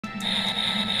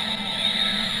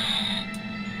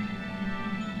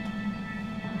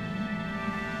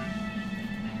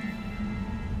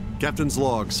Captain's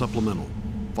log supplemental.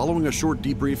 Following a short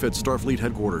debrief at Starfleet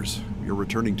headquarters, we are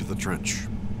returning to the trench,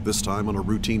 this time on a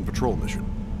routine patrol mission.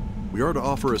 We are to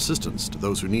offer assistance to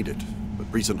those who need it, but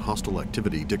recent hostile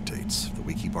activity dictates that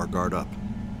we keep our guard up.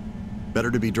 Better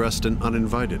to be dressed and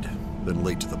uninvited than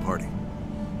late to the party.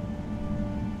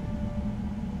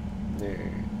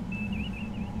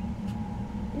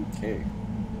 Okay.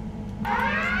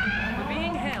 We're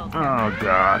being hailed. Oh,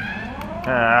 God.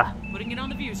 Putting it on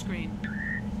the view screen.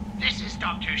 This is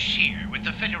Dr. Shear with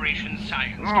the Federation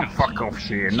Science Oh, Council. fuck off,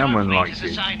 Shear. No one Starfleet likes has you.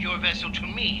 assigned your vessel to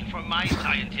me for my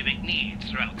scientific needs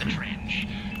throughout the trench.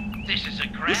 This is a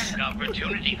grand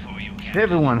opportunity for you, Captain.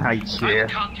 Everyone hates Shear. I'll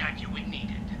contact you when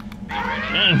needed. Be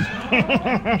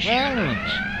ready. Shear.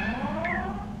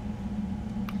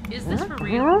 Is this for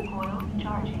real?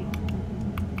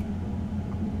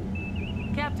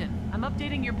 Captain, I'm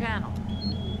updating your panel.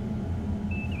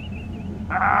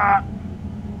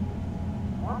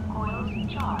 Coils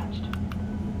charged.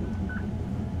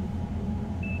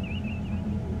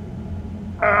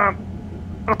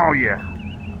 Oh yeah.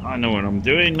 I know what I'm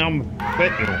doing. I'm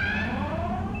professional.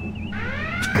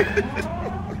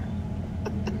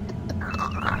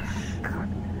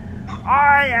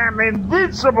 I am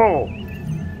invincible!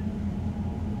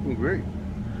 Great.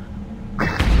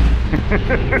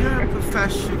 You're a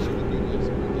professional.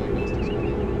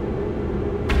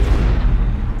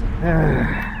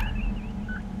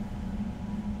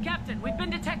 Captain, we've been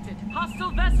detected.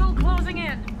 Hostile vessel closing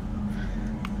in.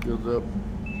 Shields up.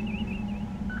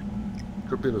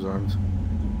 Torpedoes arms.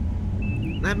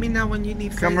 Let me know when you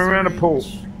need Come phaser around the range. pool.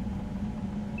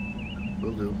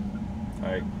 Will do.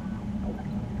 Alright.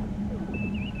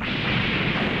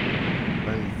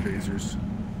 I need phasers.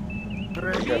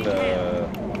 We're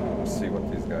gonna see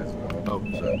what these guys want. Oh,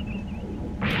 shit.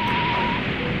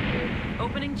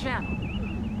 Opening channel.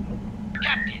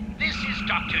 Captain, this is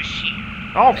Dr. Shear.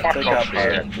 Oh, An fuck off,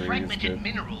 Shear. interesting fragmented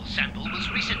mineral sample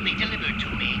was recently delivered to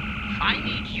me. I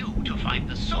need you to find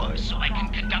the source so I can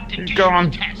conduct additional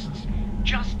tests.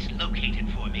 Just locate it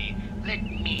for me. Let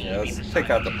me. Yeah, let's take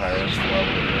out the pirates while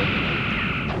we're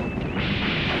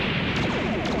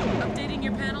Updating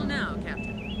your panel now,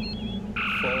 Captain. here.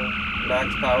 Full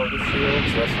max power to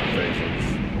shields, rest of phasers.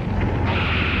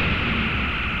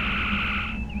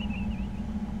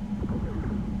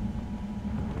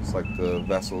 Looks like the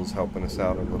vessel's helping us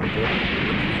out a little bit.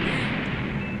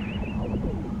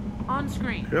 On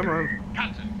screen. Come on.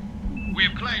 Captain, we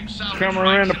have claimed salvage Come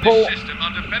around rights the in pool. this system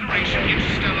under Federation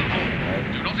interstellar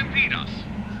law. Do not impede us.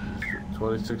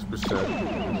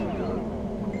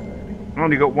 26%.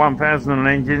 Only got 1,000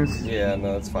 engines. Yeah,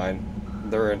 no, it's fine.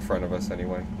 They're in front of us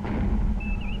anyway.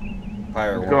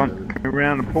 Pirate Go one. on,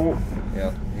 around the pool.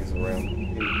 Yeah, he's around.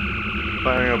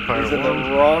 Fire up, He's in the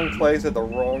wrong place at the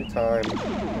wrong time.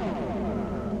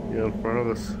 Yeah, in front of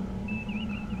us.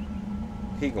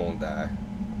 He gonna die.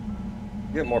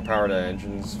 Get more power to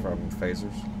engines from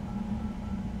phasers.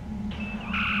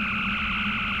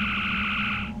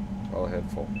 All head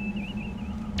full.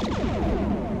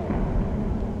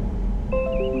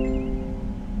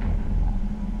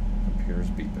 Computer's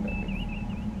beeping at me.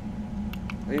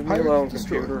 Leave me Pirate alone,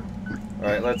 destroyed. computer.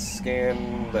 Alright, let's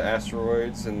scan the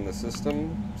asteroids in the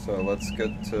system. So let's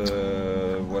get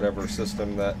to whatever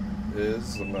system that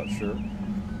is. I'm not sure.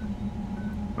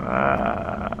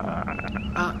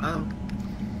 Uh-oh.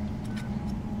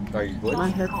 Are you My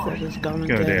glitched? headset is going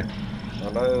Go dead. there. Oh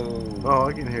no. Oh,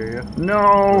 I can hear you.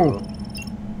 No!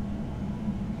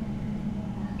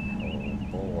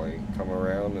 Oh boy, come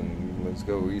around and let's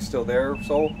go. Are you still there,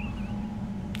 Soul?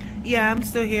 Yeah, I'm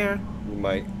still here. You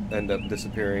might end up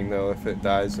disappearing though if it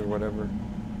dies or whatever.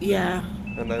 Yeah,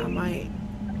 And I then, might.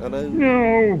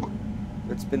 No!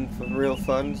 it's been real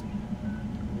fun.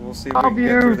 We'll see if Love we can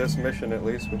get you. through this mission at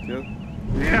least with you.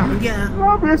 Yeah. Yeah.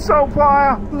 Love you,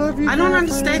 Soulfire. Love you. I don't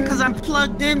understand because I'm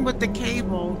plugged in with the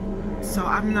cable, so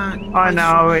I'm not. I quite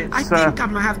know, sure. it's, I think I'm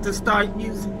gonna have to start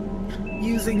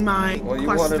using my Well, you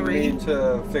Quest wanted 3. me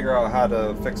to figure out how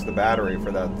to fix the battery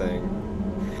for that thing.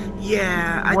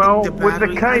 Yeah, I Well, think the with the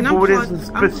battery. and I'm cable, there's a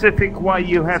plugged- I'm- specific way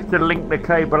you have to link the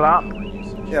cable up.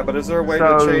 Yeah, but is there a way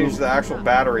So- to change the actual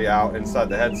battery out inside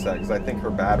the headset? Because I think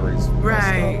her battery's messed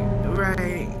Right, up.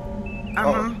 right.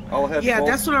 Oh, all head Yeah, full?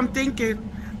 that's what I'm thinking.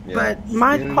 Yeah. But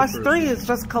my Yeah, Quest first. 3 is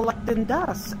just collecting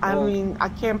dust. I Well- mean, I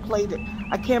can't play it.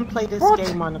 I can't play this What?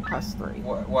 game on the Quest 3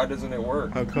 Why doesn't it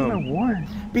work? How No, come? why?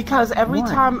 because every Why?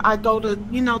 time I go to,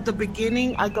 the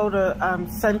beginning, I go to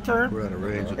center. We're out of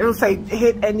range. It'll say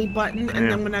hit any button, and Yeah.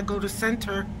 then when I go to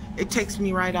center, it takes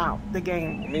me right out the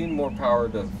game. I need more power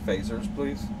to phasers,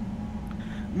 please.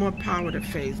 More power to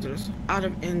phasers, out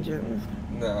of engines.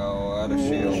 No, out of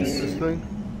Shoot shields. this thing?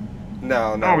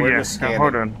 No, Oh, we're yeah. just scanning.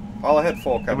 Hold on. All ahead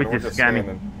full, Kevin. We're We're just just scanning.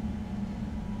 scanning.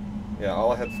 Yeah,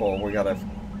 all ahead full. We gotta.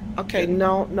 Okay,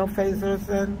 no phasers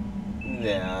then?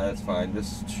 Yeah, that's fine.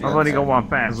 Just shields. I've only got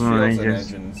 1,000 Shields and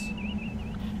engines.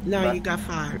 engines. No, you got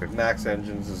 5. Max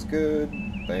engines is good.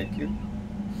 Thank you.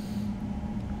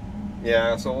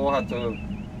 Yeah, so we'll have to.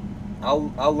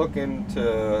 I'll look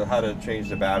into how to change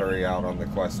the battery out on the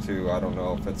Quest 2. I don't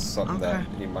know if it's something that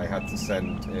he might have to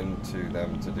send into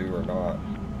them to do or not.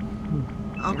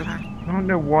 Okay. I don't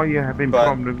know why you're having But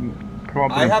problems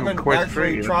I with haven't Quest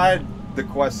actually 3. tried the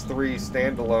Quest 3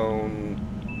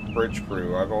 standalone bridge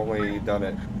crew. I've only done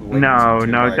it linked No, to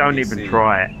no, my don't PC. even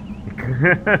try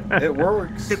it. It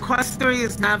works. The Quest 3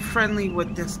 is not friendly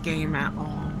with this game at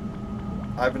all.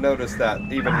 I've noticed that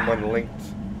even when linked.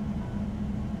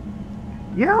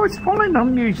 Yeah, it's fine.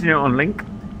 I'm using it on Link.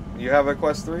 You have a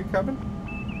Quest 3, Kevin?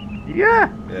 Yeah.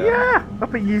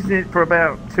 I've been using it for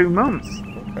about 2 months.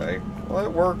 Okay. Well,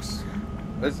 it works.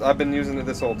 I've been using it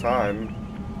this whole time.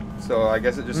 So I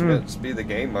guess it just must be the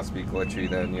game must be glitchy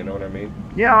then, you know what I mean?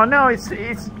 Yeah, I know. It's Yeah,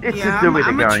 to do with the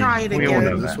I'm game. gonna try it We all again.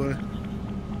 know This that. way.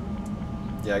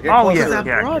 Yeah, get Oh, closer.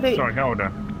 I brought it. Sorry, hold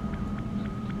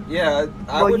on. Yeah,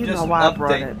 I Well, would you just know why I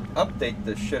brought update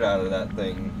the shit out of that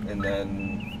thing and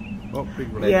then Oh,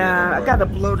 big road. Maybe Yeah, it'll I work. gotta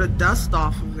blow the dust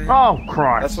off of it. Oh,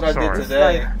 Christ. That's what I sorry. did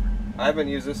today. I haven't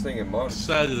used this thing in months.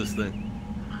 Side of this thing.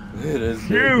 It is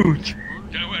Huge.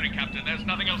 Don't worry, Captain. There's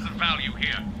nothing else of value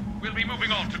here. We'll be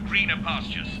moving on to greener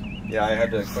pastures. Yeah, I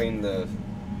had to clean the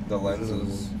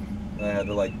lenses. I had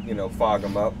to fog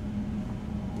them up,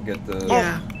 get the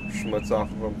Yeah. schmutz off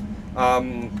of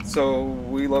them. So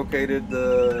we located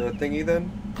the thingy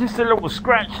then. Just a little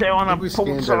scratch there on I a think we port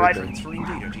scanned side.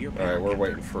 everything. All right, we're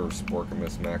waiting for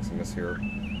Sporkamus Maximus here.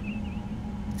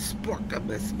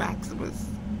 Sporkamus Maximus.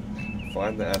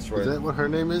 Find the asteroid. Is that what her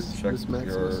name is? Check Miss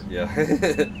Maximus? yeah.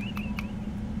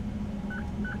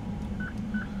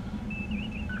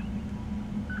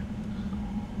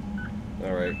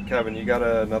 All right, Kevin, you got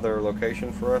another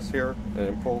location for us here? An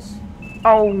impulse?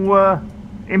 Oh,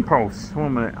 Impulse.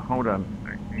 1 minute. Hold on.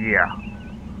 Yeah.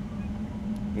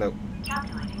 Nope.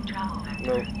 Calculating travel vector.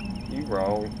 Nope. You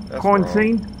wrong. That's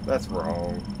Quarantine? Wrong. That's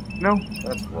wrong. No.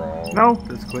 That's wrong. No.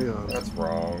 That's Klingons. That's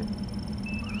wrong.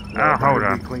 Ah, hold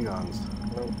That on. would be Klingons.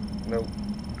 Nope. Nope.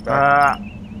 Back.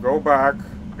 Go back.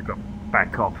 I got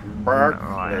back off. Back.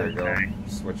 Right, There you okay. go.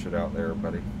 Switch it out there,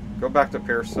 buddy. Go back to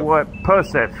Pearson. What?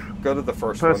 Persef. Go to the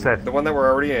first Persef. one. The one that we're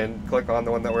already in. Click on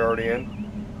the one that we're already in.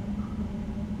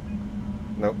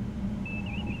 Nope.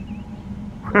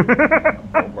 Go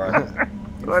back.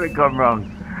 Let it come wrong.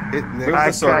 Hit Move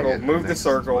next. the circle. Hit Move the next,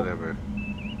 circle. Whatever.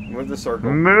 Move the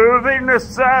circle. Moving the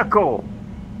circle.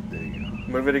 There you go.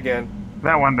 Move it again.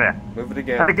 That one there. Move it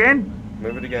That again. again?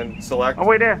 Move it again. Select. Oh,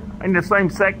 wait there. In the same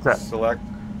sector. Select.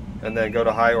 And then go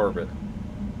to high orbit.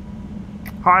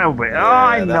 High orbit. Yeah,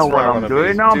 I that's know where what I I'm wanna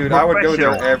doing. be. I'm Dude, I would go there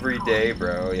professional. every day,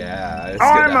 bro. Yeah. It's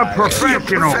I'm good a high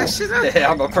professional. Professional? orbit.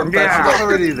 Yeah, I'm a professional. Yeah. It's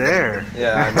already there.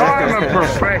 Yeah, I'm a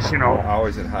professional.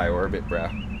 Always in high orbit, bro.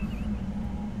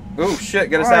 Ooh, shit!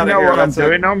 Get us I out of know here. what I'm That's a-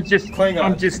 doing. I'm just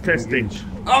Klingon. testing.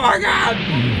 Oh my god!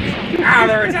 Ah,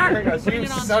 they're attacking us! You Bring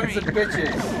it on sons of screen.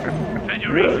 bitches!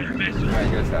 Federation vessel.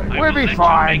 Alright, get us out of here. I We'll will be let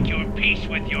fine. you make your peace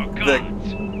with your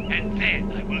gods, and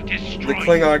then I will destroy The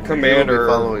Klingon They'll be commander.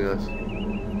 following us.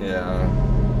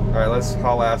 Yeah. Alright, let's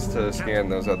haul ass to scan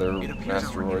those other It appears our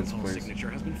asteroids, control please. signature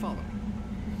has been followed.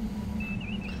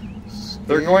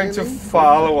 They're going to Scanning.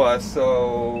 follow us,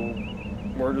 so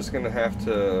we're just gonna have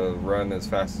to run as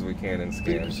fast as we can and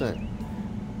scan. 3%.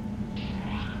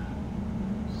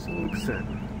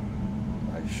 7%.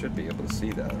 I should be able to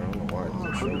see that. I don't know why it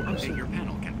doesn't show me Update that. your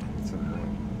panel, Captain. It's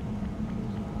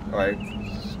annoying. Alright,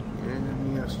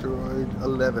 Scanning the asteroid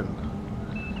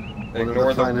 11.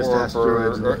 ignore the finest warbird.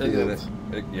 asteroids in the field.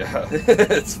 Yeah,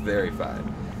 it's very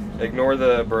fine. Ignore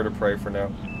the bird of prey for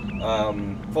now.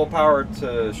 Full power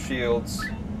to shields.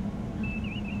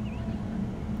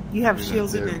 You have Yeah,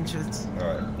 shields and there. engines.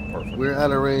 Alright, perfect. We're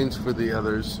out of range for the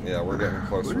others. Yeah, we're getting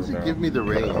closer Where does it now. give me the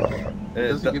range? It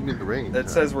doesn't do- give me the range. It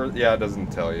says we're. Yeah, it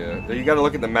doesn't tell you. You got to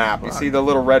look at the map. You see the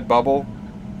little red bubble?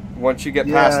 Once you get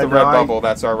past Yeah, the red no, bubble,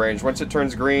 that's our range. Once it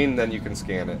turns green, then you can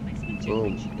scan it.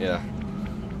 Boom. Yeah.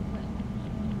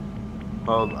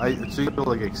 So you go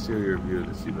like exterior view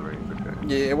to see the range.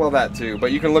 Okay. Yeah, well, that too.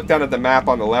 But you can look down at the map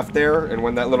on the left there, and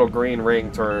when that little green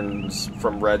ring turns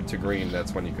from red to green,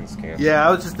 that's when you can scan. Yeah,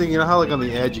 I was just thinking, you know how like on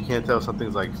the edge you can't tell if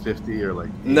something's like 50 or like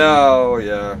 80? No,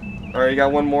 yeah. Alright, you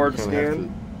got one more to You kinda have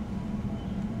scan.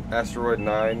 Asteroid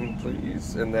 9,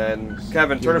 please. And then,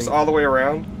 Kevin, turn us Scanning. all the way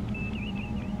around.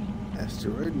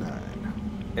 Asteroid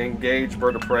 9. Engage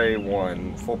bird of prey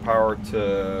 1. Full power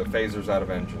to phasers out of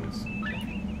engines.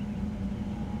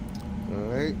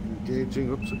 Alright, engaging.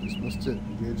 Oops, I just missed it.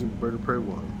 Engaging bird of prey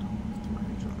 1.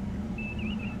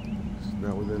 It's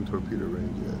not within torpedo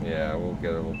range yet. Yeah, we'll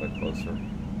get a little bit closer.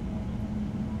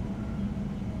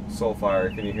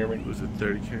 Soulfire, can you hear me? Was it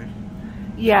 30K?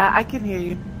 Yeah, I can hear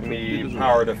you. Need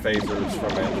power to phasers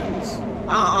from engines.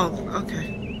 Oh,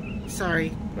 okay.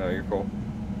 Sorry. No, you're cool.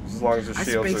 As long as the I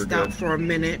shields are spaced good. out for a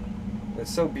minute.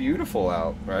 It's so beautiful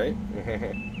out, right?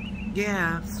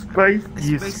 Yeah.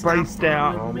 You spaced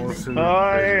out. Almost in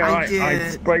I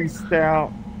did. spaced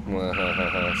out.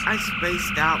 I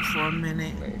spaced out for a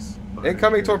minute. Nice.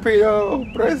 Incoming torpedo!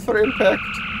 Brace for impact!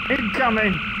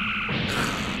 Incoming!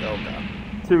 Oh god.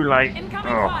 Too late.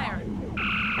 Incoming Oh. fire.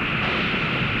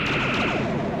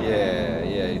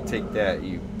 Yeah, you take that,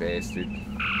 you bastard.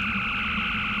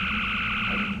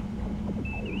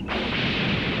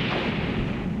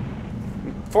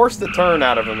 Force the turn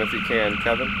out of him if you can,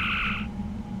 Kevin.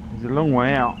 It's a long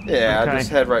way out. Yeah, Okay. just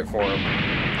head right for him.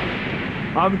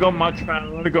 I haven't got much power.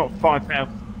 I've only got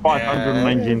 500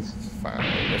 engines. It's fine.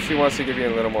 If she wants to give you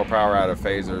a little more power out of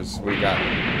phasers, we're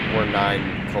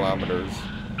 9 kilometers.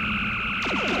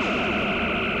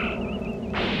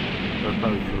 That's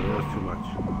probably too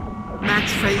much.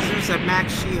 Max phasers and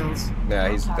max shields. Yeah,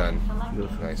 he's done.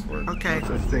 Nice work. Okay. No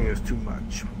such thing as too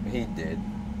much. He did.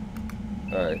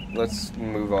 Alright, let's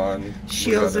move on.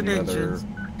 Shields We got and another engines.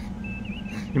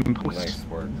 Impulse. Nice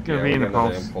work. It's gonna be we an got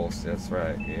another impulse. impulse. That's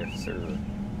right. Yes, sir.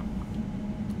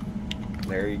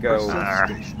 There you go.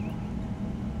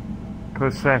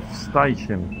 Persef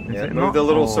Station. Is Yeah, it move not? the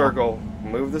little Or- circle.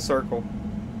 Move the circle.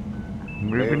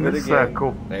 Moving Move the it again.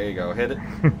 circle. There you go. Hit it.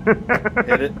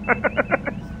 Hit it.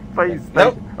 Phase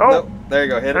Nope. station. Oh, Nope. There you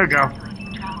go. Hit there we it. go.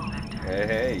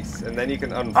 Hey, and then you can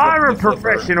unflip I'm a the flipper.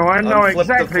 professional. I know Unflip the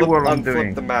exactly what I'm unflip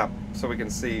doing. the map so we can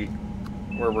see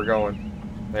where we're going.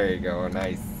 There you go.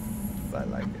 Nice. I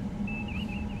like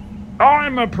it.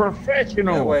 I'm a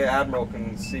professional. That way Admiral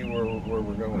can see where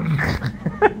we're going.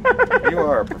 You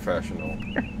are a professional.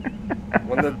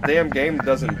 When the damn game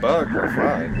doesn't bug, we're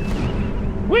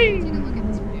fine. Whee!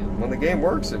 When the game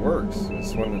works, it works.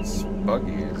 It's when it's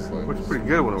buggy. It's like, Which is pretty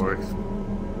good when it works.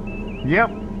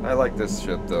 Yep. I like this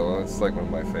ship though. It's like one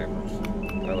of my favorites.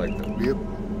 I like it. Yep.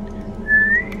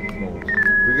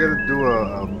 We gotta do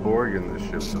a Borg in this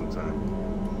ship sometime.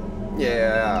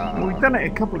 Yeah. Well, we've done it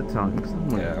a couple of times, haven't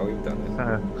we? Yeah, we've done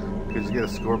it. Because you get a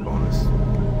score bonus.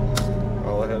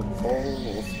 All ahead,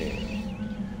 full steam.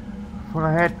 Full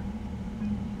ahead.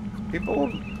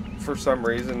 People, for some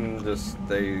reason, just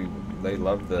they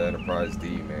love the Enterprise D,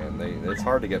 man. It's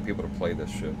hard to get people to play this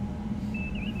ship.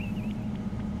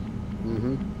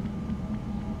 Mm-hmm.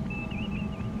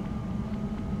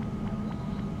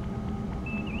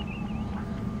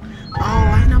 Oh,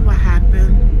 I know what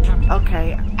happened.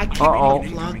 Okay, I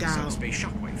can't log out. Space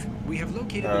shockwave. We have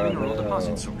located the mineral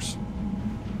deposit source.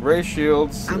 Ray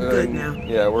shields. I'm good now.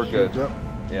 Yeah, we're good.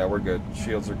 Yeah, we're good.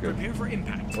 Shields are good. Prepare for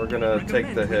impact. We're gonna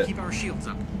take the hit. Keep our shields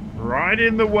up. Right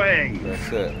in the way.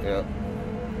 That's it. Yeah.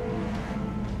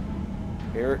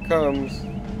 Here it comes.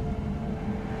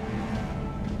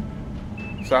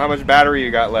 So how much battery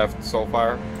you got left,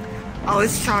 Soulfire? Oh,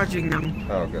 it's charging now.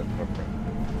 Oh, good. Okay.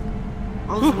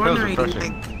 I was wondering,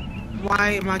 like,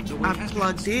 why am I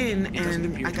plugged in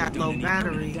and I got low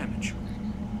battery?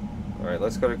 All right,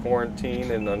 let's go to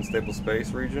quarantine in unstable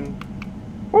space region.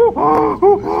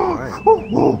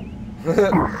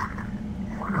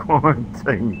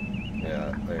 Quarantine.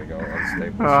 Yeah, there you go.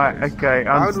 Unstable Alright, space. okay,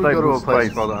 Why would we go to unstable a place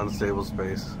space. called unstable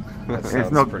space? That It's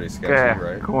sounds not pretty sketchy,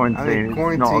 right? Quarantine. I mean, It's not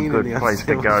a quarantine in good the place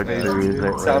to go to, unstable is space.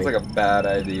 it? Sounds really? like a bad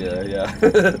idea, yeah.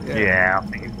 Yeah, I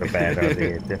think it's a bad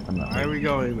idea, definitely. Why are we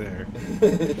going there?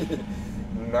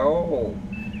 No.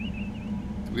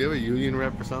 Do we have a union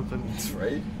rep or something? That's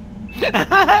right.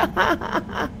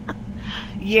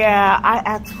 Yeah, I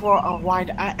asked for a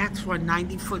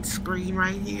 90-foot screen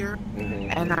right here,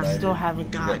 and I still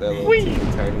haven't You got that gotten little it.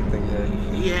 teeny tiny thing there.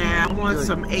 Yeah, I want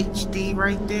some HD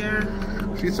right there.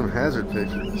 See some hazard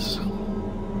pictures.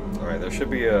 Alright, there should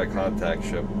be a contact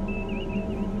ship.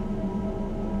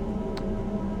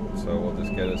 So we'll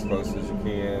just get as close as you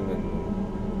can and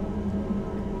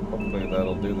hopefully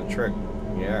that'll do the trick.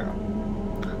 Yeah.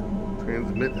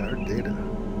 Transmit our data.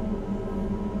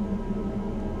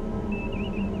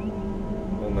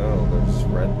 Oh no, there's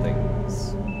red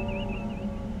things.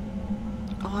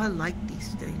 Oh, I like these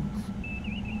things.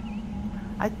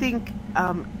 I think,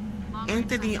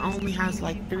 Anthony only has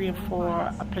like 3 or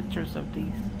 4 pictures of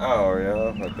these. Oh,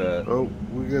 yeah, I bet. Oh,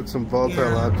 we got some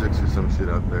volatile objects or some shit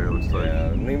out there, looks like.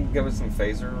 Yeah, maybe give us some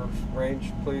phaser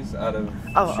range, please, out of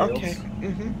Oh, shields. okay.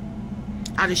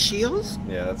 Out of shields?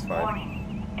 Yeah, that's fine. Warning.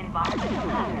 Environmental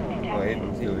hazard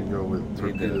detected. Well, Gonna go with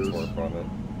he did torpedoes. its work on it.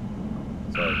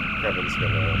 So Kevin's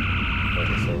gonna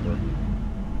bring us over.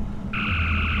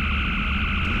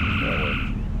 That worked.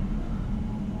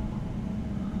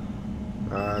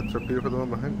 Torpedo for the one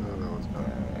behind? No, no, it's not.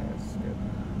 That's good.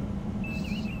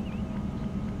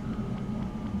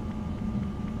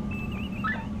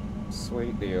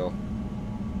 Sweet deal.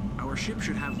 Our ship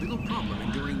should have little problem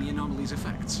enduring the anomaly's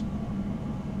effects.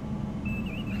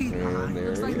 And there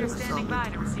Looks like he they're is. standing by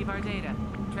to receive our data.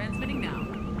 Transmitting now.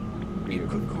 It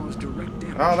could cause direct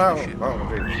damage Oh, to no. the ship. Oh,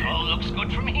 geez. It all looks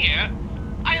good from here.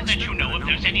 I'll let you know if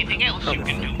there's anything else you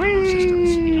can do. Systems.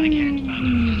 If I can't find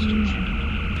a faster ship.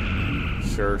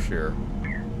 Sure, sure.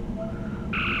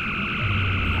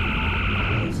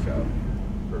 Nice job.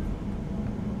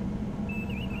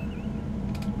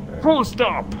 Full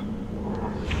stop.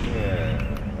 Yeah,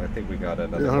 I think we got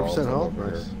another 100% hull?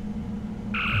 over Nice. here.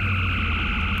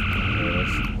 Yeah,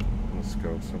 let's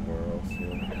go somewhere else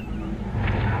here.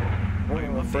 Oh,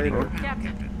 I'm afraid of.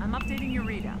 Captain, I'm updating your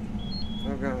readout.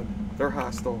 Oh god, they're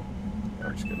hostile.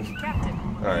 I'm just kidding. Captain.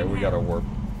 Alright, we gotta warp.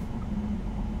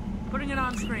 Putting it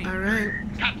on screen. All right.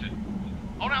 Captain,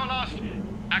 on our last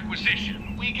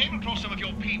acquisition, we came across some of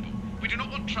your people. We do not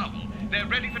want trouble. They're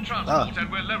ready for transport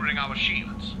and we're lowering our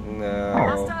shields. No.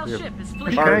 Hostile Yeah. ship is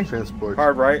fleeing. Okay. Transport.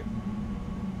 Hard right.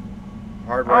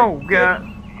 Hard right. Oh, yeah. All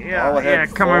Yeah, ahead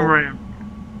yeah, come full. around.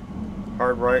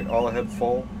 Hard right, all ahead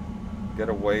full. Get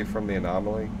away from the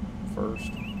anomaly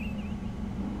first.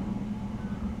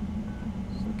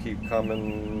 So keep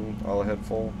coming, all ahead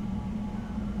full.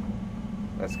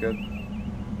 That's good.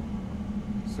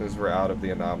 As soon as we're out of the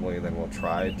anomaly, then we'll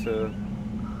try to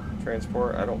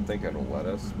transport. I don't think it'll let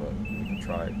us, but we can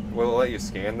try. Will it let you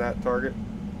scan that target?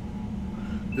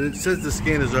 It says the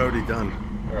scan is already done.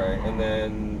 Alright, and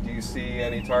then do you see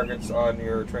any targets on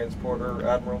your transporter,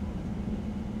 Admiral?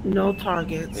 No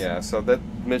targets. Yeah, so that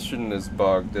mission is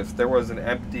bugged. If there was an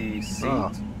empty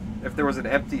seat,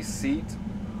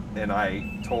 and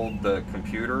I told the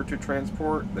computer to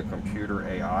transport, the computer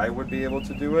AI would be able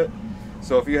to do it.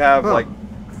 So if you have like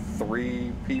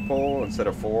 3 people instead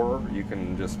of 4, you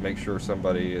can just make sure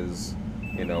somebody is,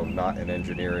 you know, not in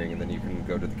engineering, and then you can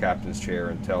go to the captain's chair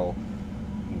and tell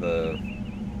the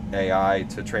AI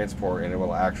to transport, and it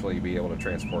will actually be able to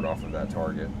transport off of that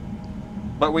target.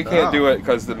 But we can't do it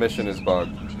because the mission is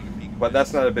bugged. But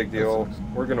that's not a big deal.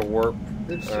 We're gonna warp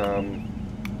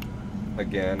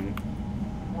again.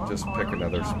 Just pick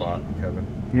another spot, Kevin.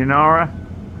 Yunara?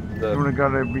 You The, wanna go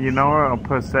to Yunara or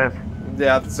Persef?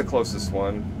 yeah, that's the closest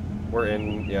one. We're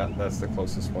in. Yeah, that's the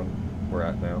closest one we're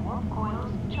at now. Warp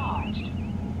coils charged.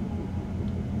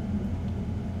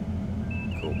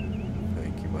 Cool.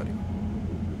 Thank you, buddy.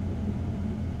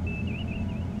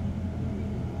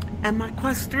 And my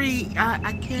Quest 3,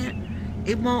 I can't.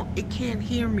 It can't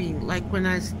hear me. Like when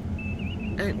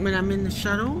I'm in the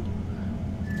shuttle,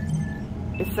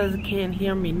 it says it can't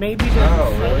hear me. Maybe there's Oh,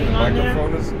 a really? setting The on there.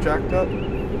 microphone is jacked up?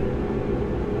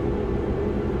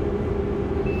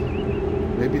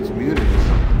 Maybe it's muted or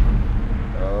something.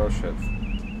 Oh, shit.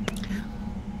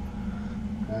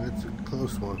 That's a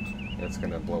close one. It's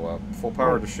gonna blow up. Full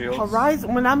power to shields.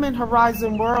 Horizon. When I'm in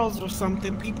Horizon Worlds or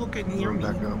something, people can hear me.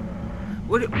 Back up.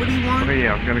 What do you want? Oh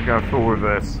yeah, I'm gonna go full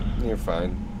reverse. You're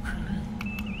fine.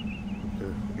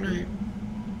 Right.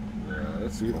 Yeah,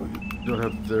 that's You cool. don't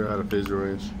have to, they're out of phaser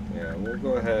range. Yeah, we'll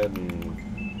go ahead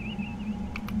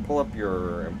and pull up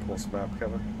your impulse map,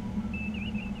 Kevin.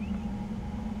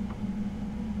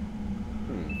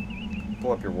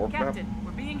 Pull up your warp map. Captain,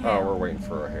 we're being Oh, hailed. we're waiting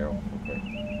for a hail. Okay.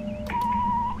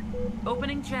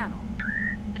 Opening channel.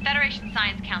 The Federation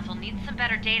Science Council needs some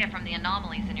better data from the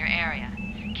anomalies in your area.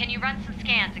 Can you run some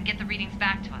scans and get the readings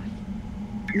back to us?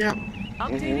 Yep.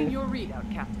 Updating your readout,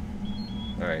 Captain.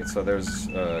 Alright, so there's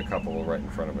a couple right in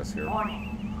front of us here.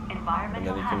 Warning. And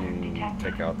Environmental then you hazard can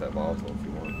detected. take out that volatile if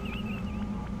you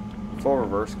want. Full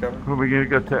reverse, Kevin. Who are we gonna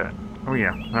go to? Oh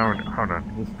yeah, hold on.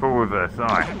 It's full reverse,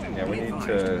 alright. Yeah, we need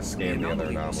to scan the other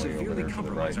anomaly over there to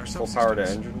the right. Full power to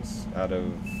engines out of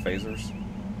phasers.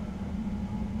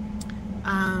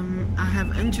 I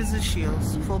have engines and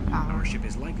shields, full power. Our ship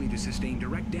is likely to sustain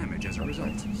direct damage as a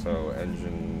result. So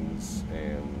engines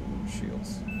and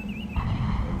shields.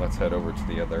 And let's head over to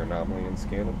the other anomaly and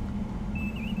scan it.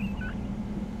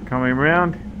 Coming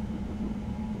round.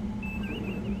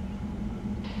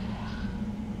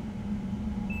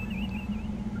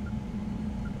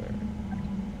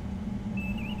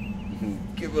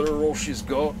 all she's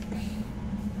got.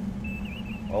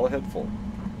 All ahead full.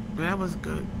 That was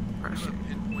good. Pressure.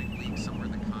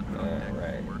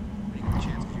 Alright. Go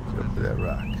for that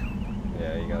rock.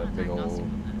 Yeah, you got a big old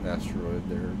asteroid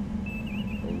there.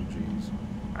 Oh, jeez.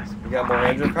 You got more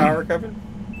engine power, Kevin?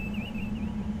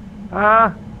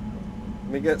 Let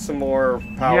me get some more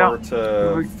power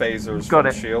to phasers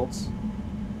from shields.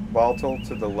 Volatile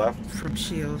to the left. From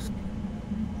shields.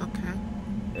 Okay.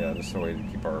 Yeah, just a way to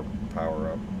keep our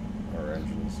power up, our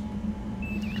engines.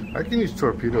 I can use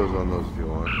torpedoes on those if you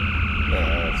want.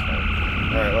 Yeah, that's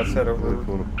fine. Alright, let's head over. Really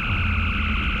cool.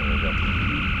 There we go.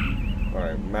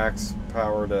 Alright, max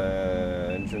power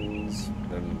to engines,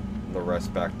 and the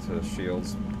rest back to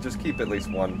shields. Just keep at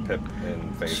least one pip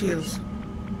in phasers. Shields.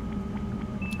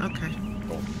 Okay.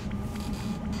 Cool.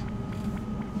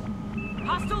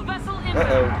 Hostile vessel inbound.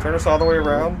 Uh-oh, turn us all the way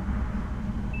around.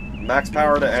 Max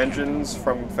power to engines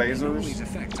from phasers.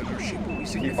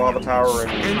 Keep all the power in...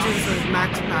 Engines is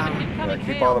max power. Yeah,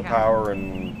 keep all the power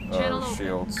in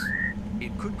shields.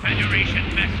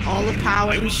 All the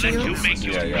power in shields?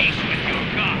 Yeah, yeah.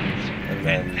 And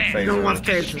then phasers. You don't want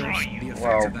phasers.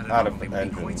 Well, out of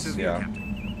engines, yeah.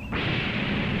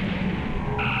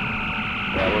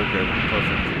 Yeah, we're good.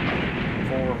 Perfect.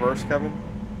 Full reverse, Kevin?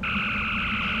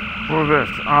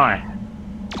 Reverse, aye.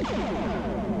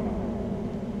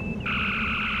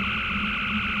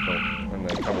 Cool. And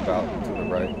then come about to the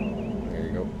right. There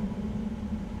you go.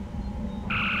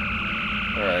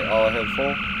 Alright, all ahead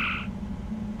full.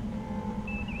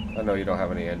 I know you don't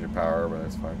have any engine power, but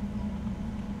that's fine.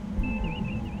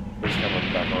 Just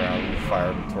coming back around and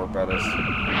fire the torpedoes.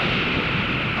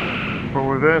 Full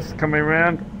reverse, coming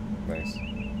around. Nice.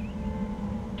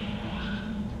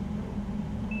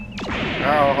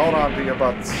 Oh, hold on to your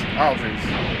butts. Oh, jeez.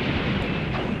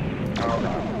 Oh,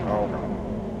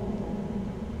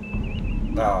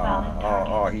 God. Oh,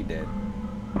 oh, he did.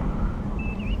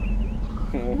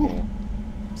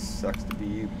 Sucks to be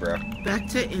you, bro. Back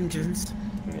to engines.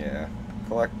 Yeah.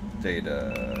 Collect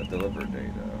data. Deliver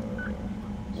data.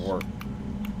 Warp.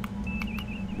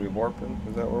 We warping?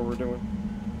 Is that what we're doing?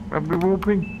 Are we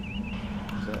warping?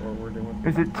 Is that what we're doing?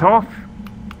 Is it tough?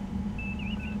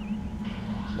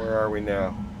 Where are we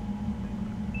now?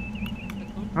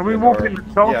 Are we warping to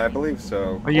top? Yeah, I believe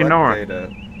so. Oh, you know it. Data.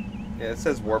 Yeah, it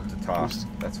says warp to top.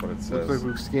 That's what it says. Looks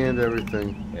like we've scanned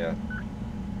everything. Yeah.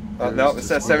 No, it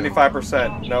says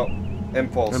 75%. No.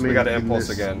 Impulse. We got an impulse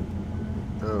again.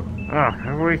 Oh. Oh,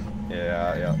 have we?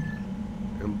 Yeah, yeah.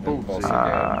 Impulse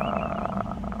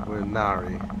again. We're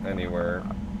Nari. Anywhere.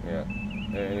 Yeah.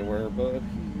 Anywhere but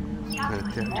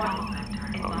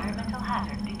Environmental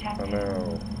hazard detected. Oh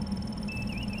no.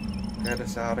 Get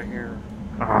us out of here.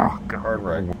 Oh, God. Hard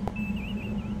right.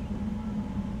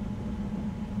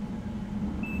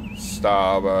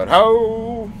 Starboard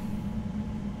ho!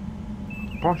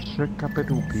 Posh,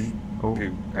 capital P O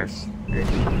S.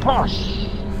 Posh!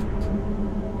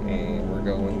 And we're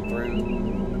going through.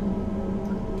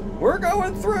 We're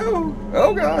going through!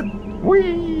 Oh God!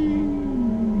 Whee!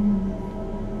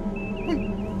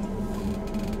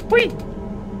 Whee!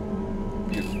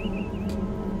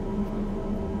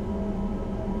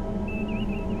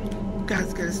 You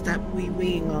guys gotta stop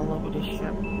wee-weeing all over the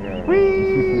ship. Yeah.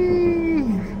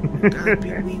 Whee! Gotta be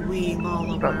wee-weeing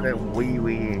all over. Stop that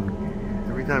wee-weeing.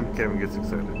 Every time Kevin gets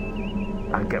excited.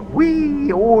 I get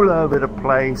wee all over the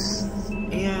place.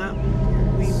 Yeah.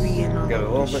 Wee-weeing all Get a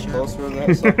over little the bit ship. closer to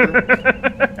that sucker.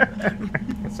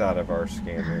 It's out of our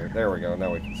scanner. There we go.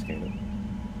 Now we can scan it.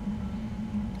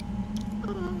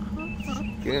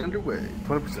 Get underway.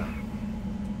 20%.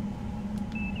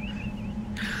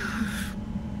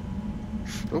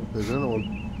 Oh, there's another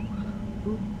one.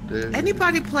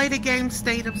 Anybody play the game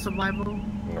State of Survival?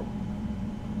 Nope.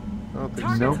 I don't think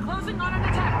Target's so. closing on an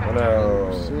attack Oh vector.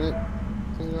 no. See it?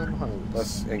 Klingon behind us.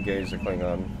 Let's engage the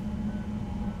Klingon.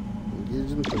 Engage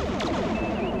the Klingon.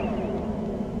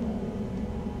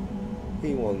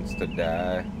 He wants to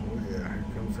die. Oh yeah, here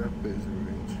comes that phaser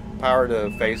range. Power to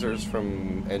phasers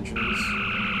from engines.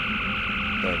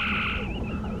 Thank you.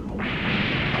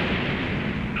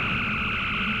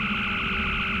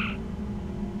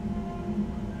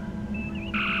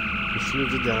 The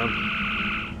shields are down.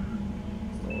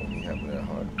 Oh, he having a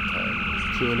hard time.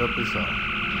 Queuing up his high.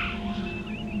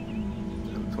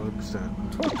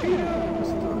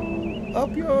 20%.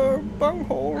 Up your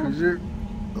bunghole. Cause you're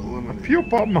eliminated. Up your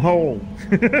bum hole.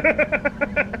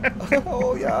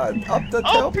 Oh yeah, up the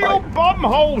Up your tailpipe. bum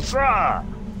hole, sir.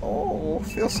 Oh,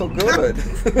 feels so good.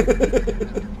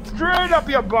 Straight up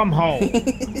your bum hole.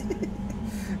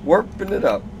 Warping it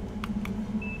up.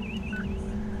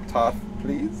 Tough,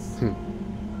 please.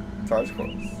 Charge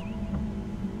course.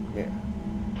 Yeah.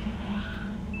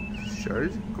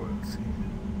 Charge coils.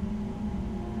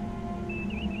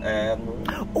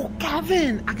 Oh,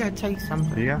 Kevin, I gotta tell you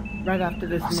something. Yeah. Right after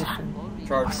this mission.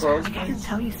 Charge coils. I gotta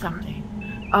tell you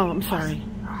something. Oh, I'm sorry.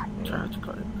 Charge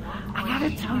coils. I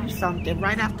gotta tell you something.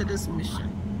 Right after this mission.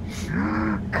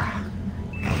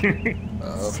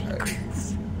 Alright.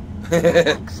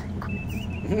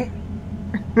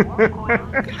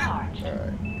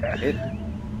 It.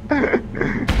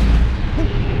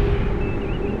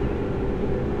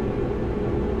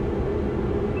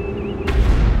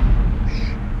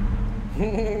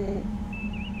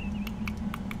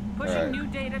 Pushing new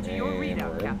data to your And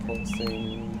readout, we're Captain.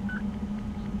 impulsing.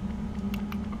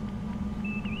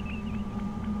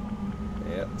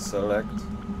 Yeah, select.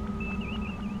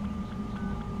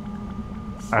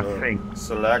 I think.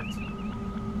 Select.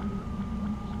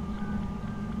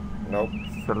 Nope.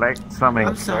 Select something.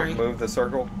 I'm sorry. Move the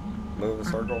circle. Move the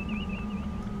circle.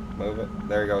 Move it.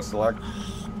 There you go. Select.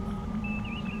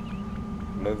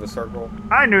 Move the circle.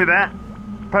 I knew that.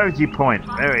 Posy point.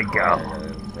 There we go.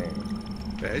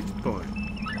 Edge point.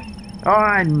 Oh,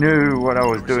 I knew what I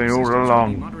was doing all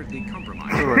along. Moderately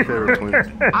compromised. One of my favorite points.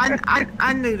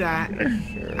 I knew that.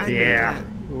 I knew Yeah. that.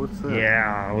 What's that?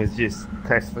 Yeah, I was just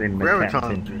testing the Graviton.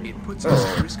 captain. It puts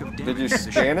us at risk of Did you damage.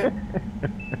 scan it?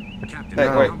 Captain, Hey,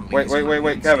 the wait,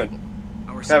 anomaly is Kevin.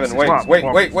 Our Kevin,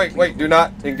 subsystem- wait. Do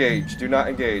not engage. Do not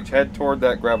engage. Head toward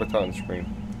that graviton screen.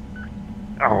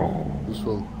 Oh. This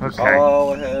will. Okay.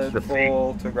 All head The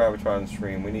full to graviton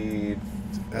stream. We need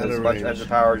At as a much range. edge of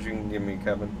power as you can give me,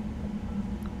 Kevin.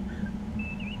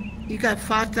 You got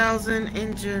 5,000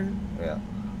 engine Yeah.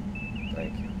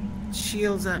 Thank you.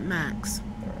 shields at max.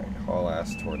 Alright, haul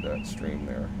ass toward that stream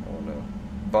there. I want to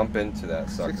bump into that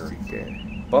sucker.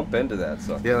 60K. Bump into that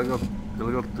sucker. Yeah, it'll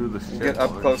go through the ship. Get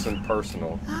up line. close and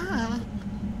personal. Ah.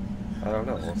 I don't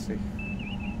know. We'll see.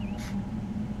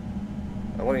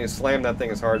 I want you to slam that thing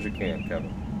as hard as you can,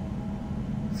 Kevin.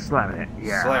 Slam it.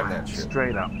 Yeah. Slam that shit.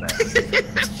 Straight up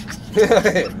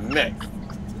there. Next.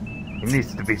 It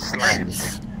needs to be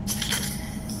slammed.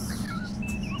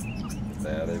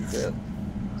 That is it.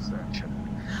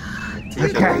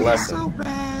 Teach Okay. it a So lesson.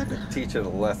 bad. Teach it a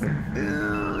lesson.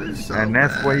 And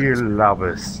that's why you love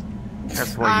us.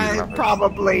 That's why you I love us.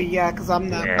 probably, yeah, because I'm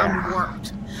not. Yeah. I'm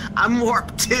warped. I'm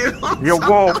warped too. You're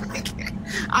warped.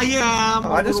 I am.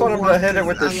 I just want him to hit it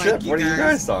with the ship. What are you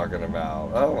guys talking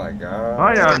about? Oh my god.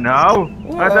 I don't know.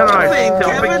 I don't know. I Kevin,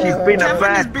 still think you've been a Kevin is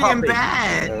bad being puppy.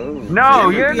 bad. Oh, No,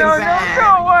 Kevin you being no.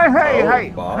 bad. Hey, Oh, hey,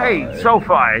 bye.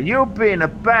 Soulfire, you're being a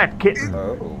bad kitten.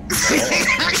 Oh.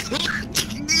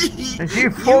 And you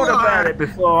thought about it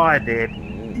before I did.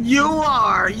 You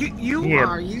are. You Yeah,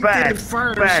 are. You bad, did it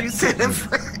first. bad You said it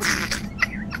first.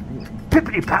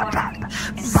 Pippity pap pap.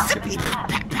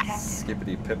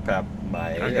 Skippity pip pap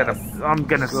my I'm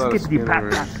gonna skippity pap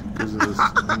pap. Because of this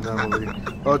anomaly.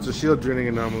 Oh, it's a shield draining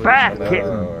anomaly. Bad kitten.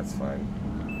 Oh, it's fine.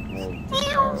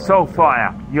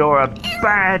 Soulfire, you're a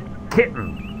bad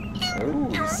kitten. Ooh,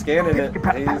 he's scanning it.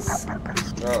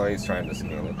 He's trying to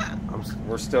scan it.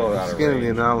 We're still out of Scanning the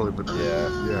range. anomaly, but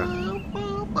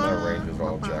Yeah, our range is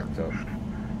all jacked up.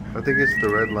 I think it's the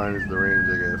red line is the range,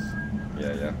 I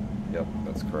guess. Yeah. Yep,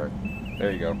 that's correct.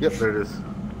 There you go. Yep, there it is.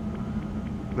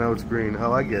 Now it's green.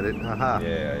 Oh, I get it. Haha.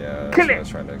 Yeah. That's Kill what it. I was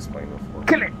trying to explain before.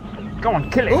 Kill it. Go on,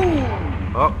 kill it.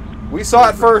 Oh, We saw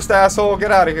it first, asshole.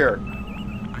 Get out of here.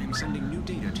 I am sending new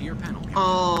data to your panel.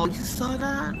 Oh, you saw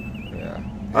that? Yeah.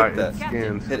 alright, Hit it that.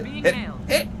 scans. Hit it. Being Hit nailed.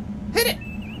 it.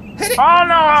 Oh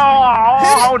no!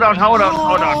 Hold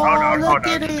on. look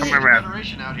at it. Come around.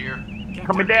 Federation out here.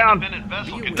 Coming down.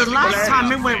 The last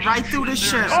time it went right through the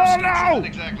ship. Oh no! Not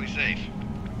exactly safe.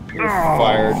 You're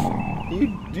fired.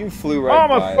 You flew right I'm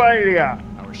by a failure.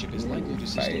 Our ship is likely to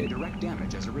sustain direct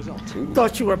damage as a result.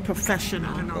 Thought you were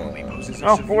professional. Anomaly poses a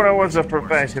I severe thought I was a risk to our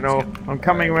professional. subsystem. I'm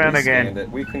coming We around scanned again. it.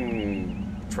 We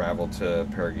can travel to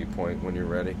Perigee Point when you're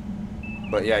ready.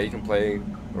 But yeah, you can play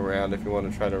around if you want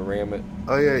to try to ram it.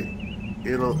 Oh, yeah.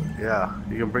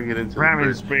 You can bring it into the Ramming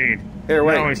bridge. speed. Here,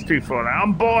 wait. No, it's too far.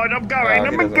 I'm bored. I'm going. I'm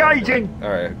He doesn't want to do it. engaging.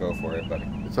 Alright, go for it, buddy.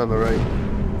 It's on the right.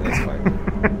 That's fine.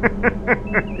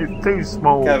 It's too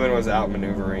small. Kevin was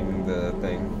outmaneuvering the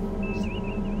thing.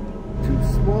 Too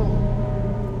small.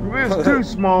 It's too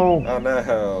small. Oh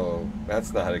no,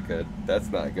 that's not a good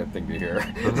thing to hear.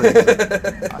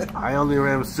 I only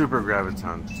ran super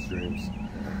graviton streams.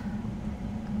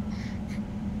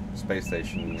 Space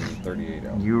Station 38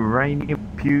 out.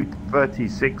 Uranium Pute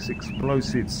 36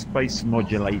 explosive space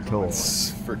modulator. It's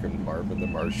freaking Marvin the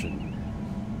Martian.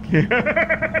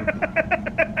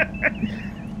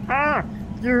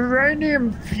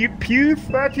 Uranium Pute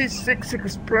 36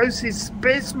 explosive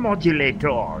space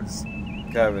modulators.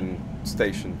 Kevin,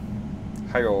 station.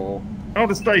 Hi-yo. Oh,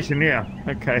 the station, yeah.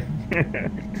 Okay.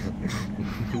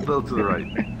 A little to the right.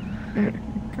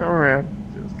 Come around.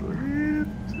 Just a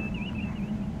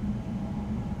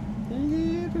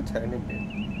little tiny bit.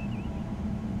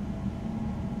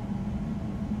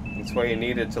 That's why you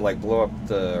needed to like blow up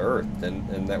the Earth,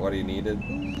 and that what he needed?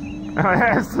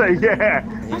 I say, yeah.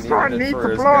 That's why I need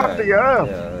to blow up the Earth.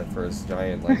 Yeah, for his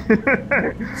giant like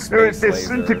space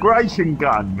disintegration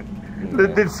gun. Yeah. The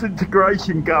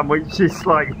disintegration gun, which just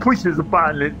like pushes a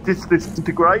button, it just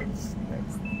disintegrates.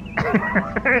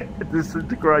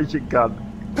 Disintegration gun.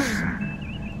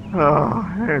 Oh,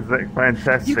 is that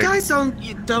fantastic? You guys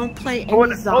don't play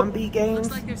any zombie games?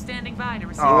 Looks like they're standing by to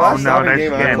receive. The last no, zombie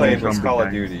game I played was Call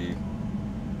of games. Duty,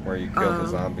 where you killed the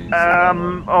zombies.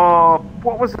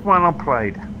 What was the one I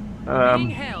played? Being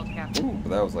hailed, Captain. Ooh,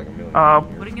 that was like a million.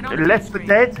 Left 4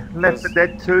 Dead, Left 4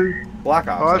 Dead 2. Black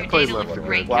Ops. Oh, I've played Left 4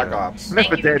 Dead. Black Ops. Left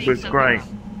 4 Dead was great.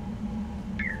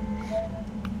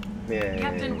 Yeah.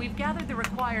 Captain, we've gathered the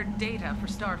required data for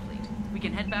Starfleet. We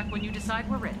can head back when you decide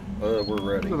we're ready. We're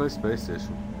ready. It's a nice space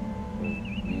station.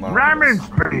 Ramming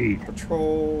speed.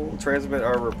 Patrol. Transmit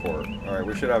our report. All right,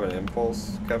 we should have an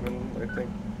impulse, Kevin. I think,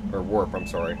 or warp. I'm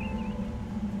sorry.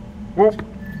 Warp.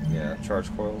 Yeah, charge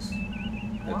coils.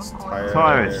 It's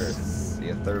tires.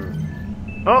 Yeah, third.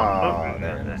 Oh,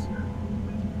 there it is.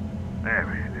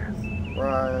 There it is.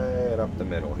 Right up the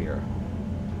middle here.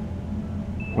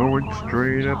 Going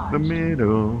straight up the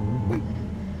middle.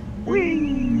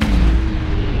 Whee!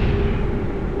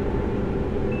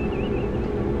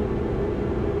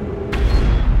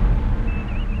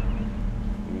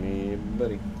 Yeah,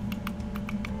 buddy.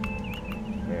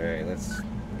 Alright, let's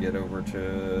get over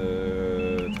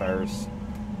to Tyrus.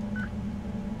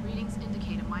 Readings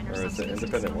indicate a minor Or is it subspace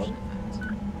independent one? distortion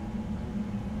event.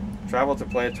 Travel to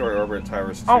planetary orbit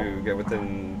Tyrus 2. Get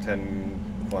within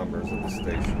 10 kilometers of the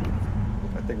station.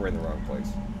 I think we're in the wrong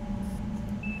place.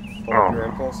 Pull up your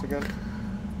impulse again.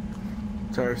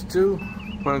 Tyrus 2,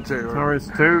 planetary orbit. Tyrus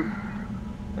 2.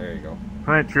 There you go.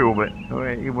 Planetary orbit.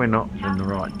 We're not in the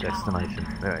right destination.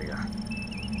 There you go.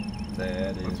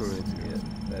 That is it.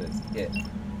 That is it.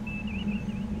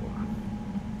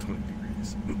 20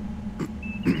 degrees.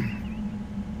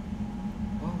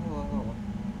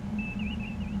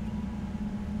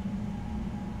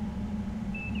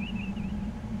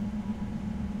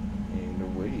 And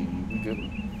away we go.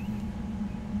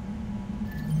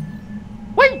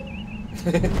 Wait!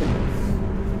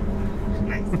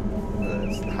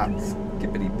 That's hot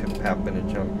skippity pip pap in a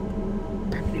jump.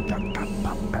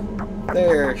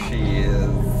 There she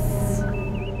is.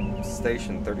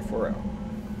 Station 34 out.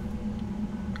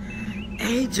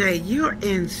 AJ, you're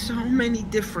in so many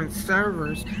different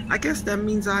servers. I guess that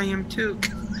means I am too.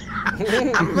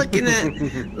 I'm looking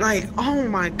at like, oh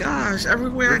my gosh,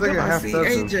 everywhere I go I see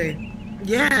AJ.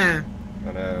 Yeah.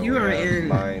 I know. You are in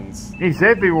mines. He's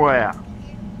everywhere.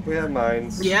 We have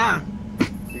mines. Yeah.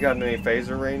 You got any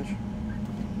phaser range?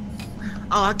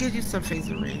 Oh, I'll give you some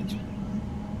phaser range.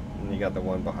 And you got the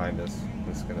one behind us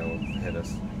that's gonna hit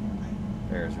us.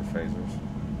 There's your phasers.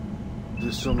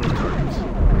 There's so many targets.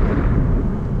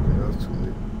 Okay, that's too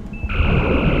late.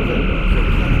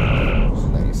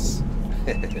 Nice.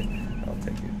 I'll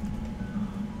take it.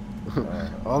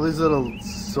 All these little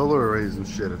solar arrays and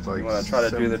shit. It's like. You want to try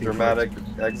to do the dramatic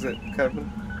exit, Kevin,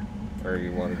 or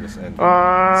you want to just end?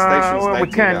 Station's well, we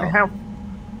can. Out. How?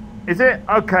 Is it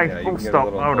okay? Yeah, Full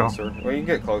stop. Hold closer. on. Well, you can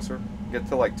get closer. Get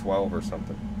to like 12 or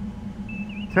something.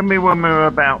 Tell me when we're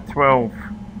about 12.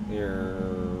 You're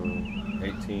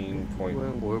 18 point.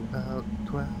 Well, we're about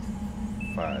 12.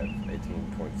 5,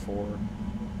 18.4.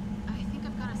 I think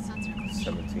I've got a sensor glitch.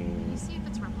 17. Can you see if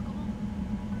it's replicable?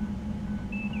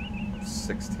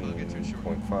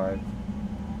 16.5.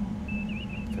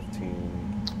 15.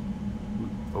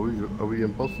 Are we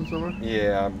impulsing somewhere?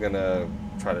 Yeah, I'm gonna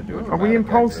try to do it. Are we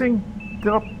impulsing?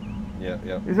 Yeah,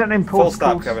 yeah. Is that an impulse? Full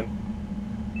stop, course? Kevin.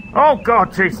 Oh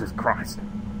God, Jesus Christ!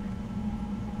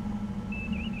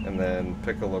 And then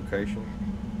pick a location.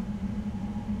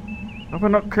 Have I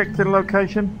not clicked the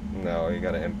location? No, you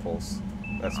got to impulse.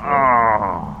 That's what.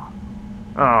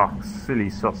 Oh, silly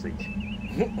sausage.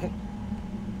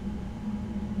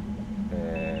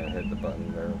 And hit the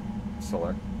button there.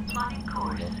 Select.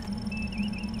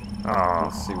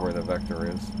 Let's see where the vector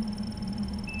is.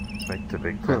 Vector.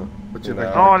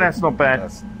 No, that's not bad.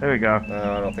 There we go.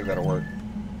 No, I don't think that'll work.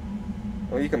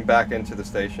 Well, you can back into the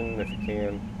station if you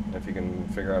can. If you can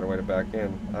figure out a way to back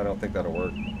in. I don't think that'll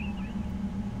work.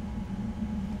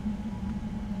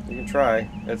 You can try.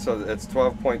 It's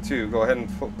 12.2. Go ahead and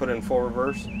put it in full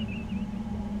reverse.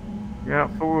 Yeah,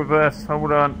 full reverse.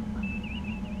 Hold on.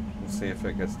 See if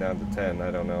it gets down to 10. I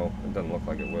don't know. It doesn't look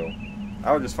like it will.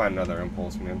 I would just find another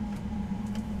impulse, man.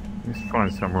 Let's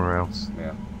find somewhere else.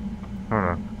 Yeah. Hold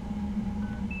on.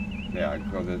 Yeah,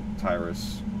 go to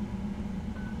Tyrus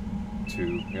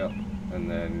 2, yep.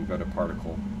 And then go to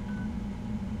Particle.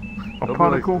 A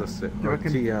particle? Like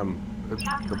TM. The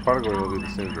particle will be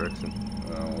the same direction.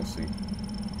 We'll see.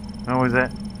 Oh, is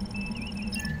that?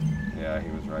 Yeah, he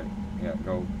was right. Yeah,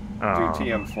 go do Oh,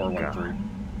 TM 413.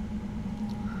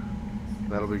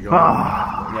 That'll be going.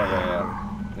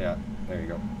 Yeah, there you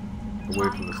go. Away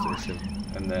from the station.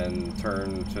 And then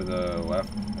turn to the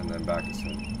left, and then back us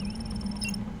in.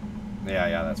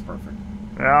 Yeah, that's perfect.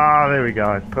 Ah, there we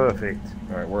go. Perfect.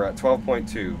 Alright, we're at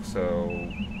 12.2, so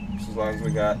just as long as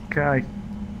we got... Okay.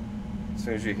 As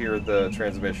soon as you hear the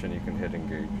transmission, you can hit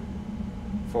engage.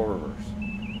 Full reverse.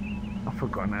 I've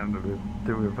forgotten how to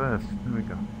do reverse. There we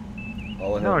go.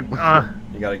 All ahead. No,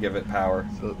 you gotta give it power.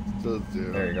 So 0.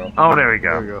 There you go. Oh, there we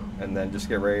go. There you go. And then just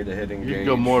get ready to hit engage. You can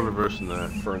go more reverse than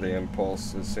that. For the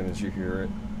impulse as soon as you hear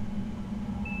it.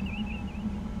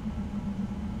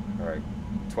 Alright.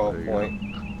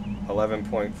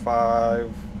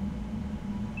 11.5.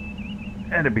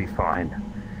 It'll be fine.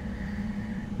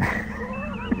 You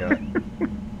got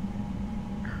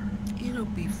It'll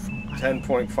be fine.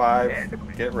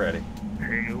 10.5. Get ready.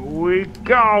 Here we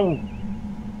go.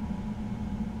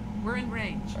 We're in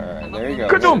range. Alright, there you go.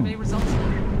 Survey results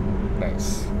now.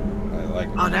 Nice. I like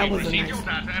it. Oh, that was a Received nice your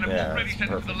data and have already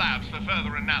sent it to the labs for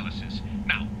further analysis.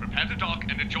 Now, prepare to dock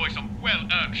and enjoy some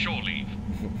well-earned shore leave.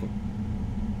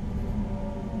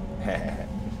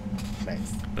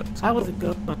 Nice. That was a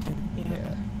good one.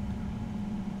 Yeah.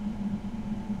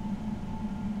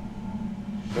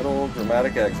 Good old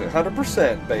dramatic exit.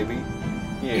 100%, baby.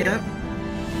 Yeah.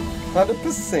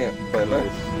 100%, baby.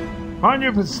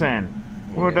 100%.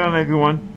 Well done, everyone.